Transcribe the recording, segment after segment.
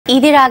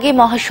ঈদের আগে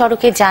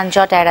মহাসড়কে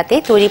যানজট এড়াতে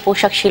তৈরি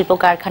পোশাক শিল্প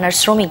কারখানার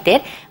শ্রমিকদের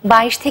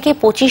 ২২ থেকে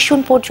 ২৫ জুন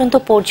পর্যন্ত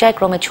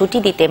পর্যায়ক্রমে ছুটি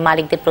দিতে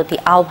মালিকদের প্রতি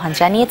আহ্বান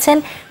জানিয়েছেন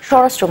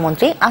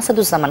স্বরাষ্ট্রমন্ত্রী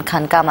আসাদুজ্জামান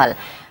খান কামাল।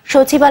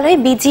 সচিবালয়ে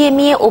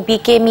বিজিএমইএ ও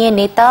বিকেএমইএ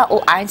নেতা ও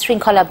আইন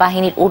শৃঙ্খলা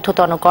বাহিনীর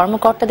ঊর্ধ্বতন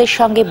কর্মকর্তাদের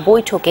সঙ্গে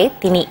বৈঠকে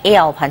তিনি এ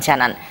আহ্বান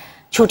জানান।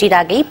 ছুটির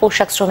আগেই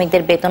পোশাক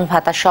শ্রমিকদের বেতন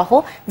ভাতা সহ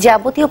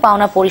যাবতীয়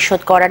পাওনা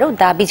পরিশোধ করারও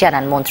দাবি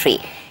জানান মন্ত্রী।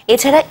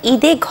 এছাড়া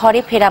ঈদে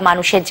ঘরে ফেরা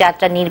মানুষের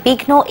যাত্রা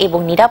নির্বিঘ্ন এবং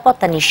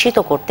নিরাপত্তা নিশ্চিত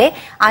করতে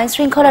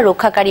আইনশৃঙ্খলা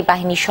রক্ষাকারী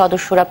বাহিনীর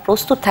সদস্যরা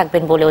প্রস্তুত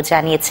থাকবেন বলেও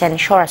জানিয়েছেন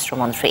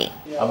স্বরাষ্ট্রমন্ত্রী।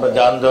 আমরা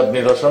যানজট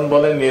নিরসন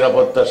বলেন,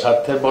 নিরাপত্তার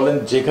স্বার্থে বলেন,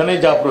 যেখানে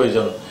যা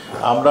প্রয়োজন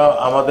আমরা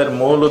আমাদের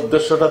মূল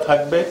উদ্দেশ্যটা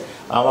থাকবে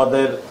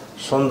আমাদের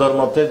সুন্দর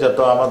মতে যত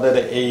আমাদের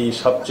এই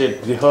সবচেয়ে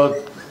বৃহৎ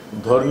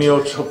ধর্মীয়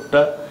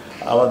উৎসবটা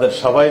আমাদের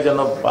সবাই যেন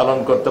পালন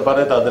করতে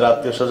পারে তাদের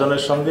আত্মীয়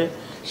স্বজনের সঙ্গে।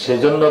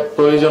 সেজন্য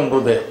প্রয়োজন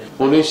বোধে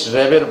পুলিশ,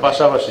 র্যাবের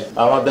পাশাপাশি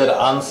আমাদের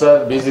আনসার,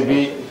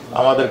 বিজিবি,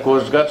 আমাদের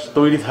কোস্টগার্ড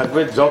তৈরি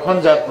থাকবে। যখন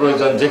যার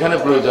প্রয়োজন, যেখানে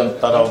প্রয়োজন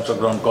তারা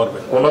অংশগ্রহণ করবে।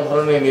 কোনো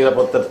ধরনের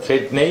নিরাপত্তার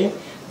থ্রেট নেই।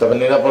 তবে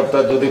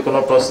নিরাপত্তার যদি কোনো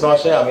প্রশ্ন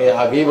আসে, আমি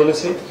আগেই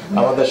বলেছি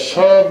আমাদের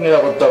সব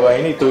নিরাপত্তা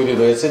বাহিনী তৈরি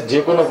রয়েছে যে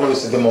কোনো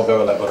পরিস্থিতি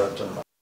মোকাবেলা করার জন্য।